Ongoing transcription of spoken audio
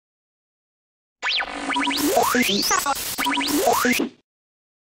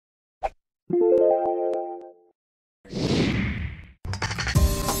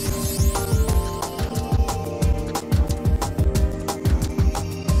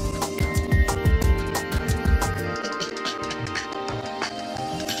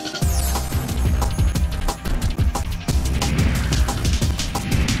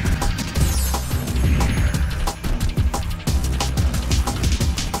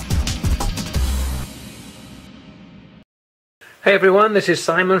Hey everyone, this is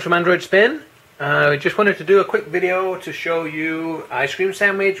Simon from AndroidSPIN. I just wanted to do a quick video to show you Ice Cream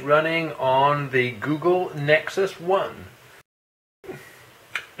Sandwich running on the Google Nexus One.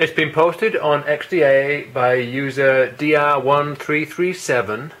 It's been posted on XDA by user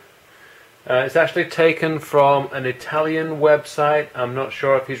DR1337. It's actually taken from an Italian website. I'm not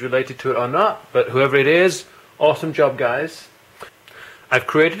sure if he's related to it or not, but whoever it is, awesome job guys. I've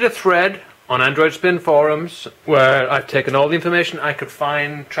created a thread on AndroidSPIN Forums where I've taken all the information I could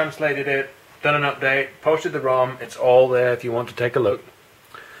find, translated it, done an update, posted the ROM. It's all there if you want to take a look.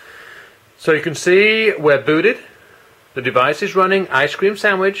 So you can see we're booted. The device is running Ice Cream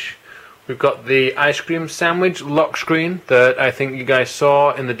Sandwich. We've got the Ice Cream Sandwich lock screen that I think you guys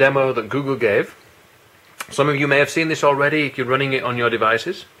saw in the demo that Google gave. Some of you may have seen this already if you're running it on your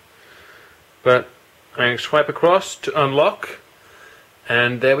devices. But I swipe across to unlock,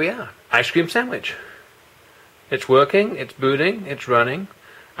 and there we are. Ice Cream Sandwich. It's working, it's booting, it's running.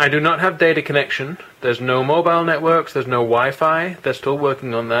 I do not have data connection. There's no mobile networks, there's no Wi-Fi. They're still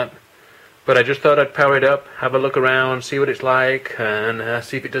working on that. But I just thought I'd power it up, have a look around, see what it's like, and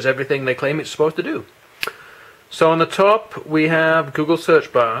see if it does everything they claim it's supposed to do. So on the top we have Google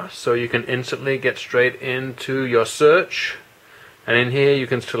search bar, so you can instantly get straight into your search. And in here you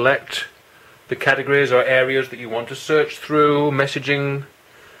can select the categories or areas that you want to search through, messaging,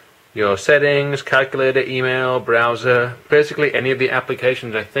 your settings, calculator, email, browser, basically any of the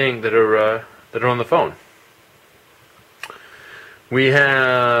applications I think that are on the phone. We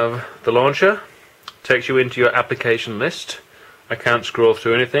have the launcher, takes you into your application list. I can't scroll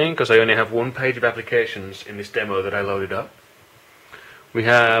through anything because I only have one page of applications in this demo that I loaded up. We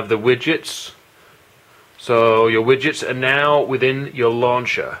have the widgets, so your widgets are now within your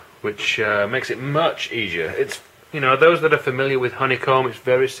launcher, which makes it much easier. It's, you know, those that are familiar with Honeycomb, it's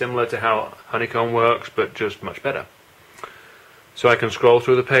very similar to how Honeycomb works, but just much better. So I can scroll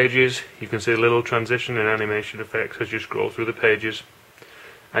through the pages. You can see a little transition and animation effects as you scroll through the pages.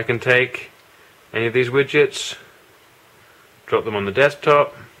 I can take any of these widgets, drop them on the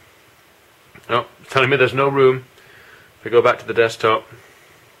desktop. Oh, it's telling me there's no room. If I go back to the desktop,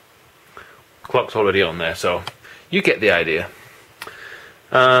 clock's already on there, so you get the idea.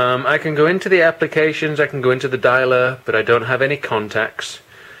 I can go into the applications, I can go into the dialer, but I don't have any contacts.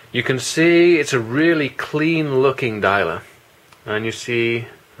 You can see it's a really clean looking dialer, and you see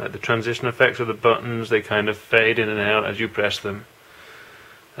the transition effects of the buttons, they kind of fade in and out as you press them.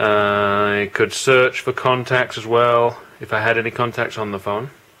 I could search for contacts as well if I had any contacts on the phone.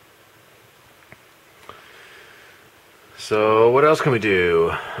 So what else can we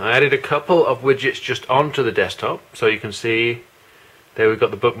do? I added a couple of widgets just onto the desktop, so you can see there we've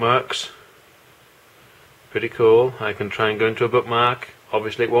got the bookmarks. Pretty cool. I can try and go into a bookmark.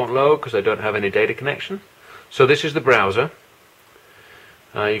 Obviously it won't load because I don't have any data connection. So this is the browser.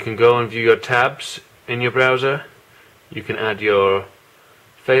 You can go and view your tabs in your browser. You can add your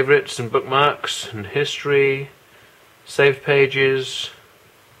favorites and bookmarks and history, saved pages,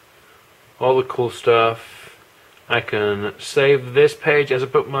 all the cool stuff. I can save this page as a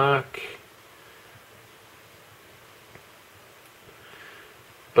bookmark.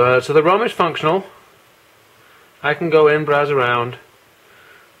 So the ROM is functional. I can go in, browse around.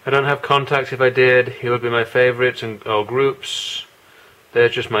 I don't have contacts. If I did, here would be my favorites and all groups.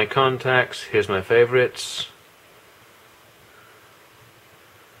 There's just my contacts. Here's my favorites.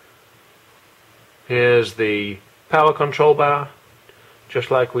 Here's the power control bar,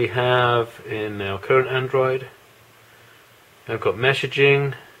 just like we have in our current Android. I've got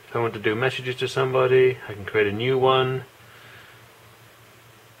messaging. If I want to do messages to somebody, I can create a new one.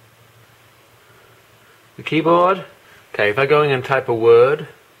 The keyboard. Okay, if I go in and type a word,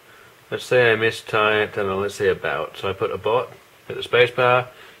 let's say I mistyped, I don't know, let's say about. So I put about, hit the space bar,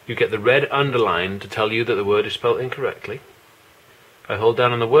 you get the red underline to tell you that the word is spelled incorrectly. If I hold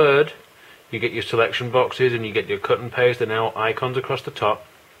down on the word, you get your selection boxes and you get your cut and paste and now icons across the top.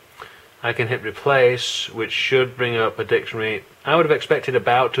 I can hit replace, which should bring up a dictionary. I would have expected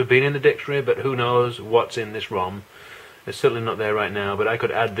about to have been in the dictionary, but who knows what's in this ROM. It's certainly not there right now, but I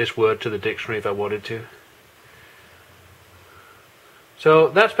could add this word to the dictionary if I wanted to. So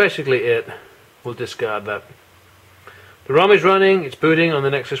that's basically it. We'll discard that. The ROM is running, it's booting on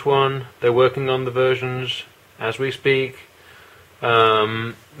the Nexus One. They're working on the versions as we speak.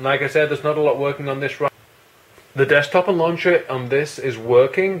 Like I said, there's not a lot working on this ROM. The desktop and launcher on this is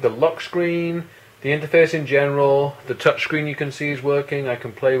working. The lock screen, the interface in general, the touch screen you can see is working. I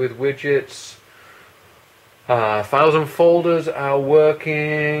can play with widgets. Files and folders are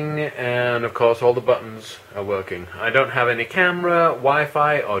working, and of course all the buttons are working. I don't have any camera,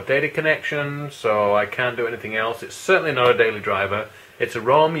 Wi-Fi or data connection, so I can't do anything else. It's certainly not a daily driver. It's a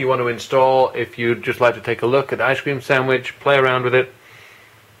ROM you want to install if you'd just like to take a look at Ice Cream Sandwich, play around with it,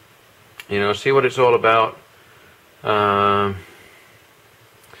 you know, see what it's all about.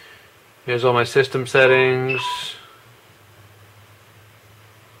 Here's all my system settings.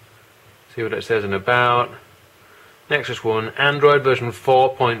 See what it says in about. Nexus One, Android version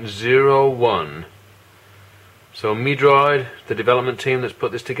 4.01. So MeDroid, the development team that's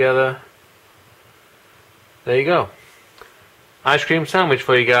put this together. There you go. Ice Cream Sandwich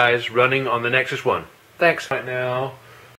for you guys, running on the Nexus One. Thanks. Right now,